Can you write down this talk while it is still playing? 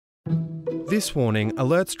This warning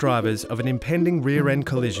alerts drivers of an impending rear-end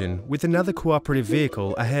collision with another cooperative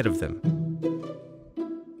vehicle ahead of them.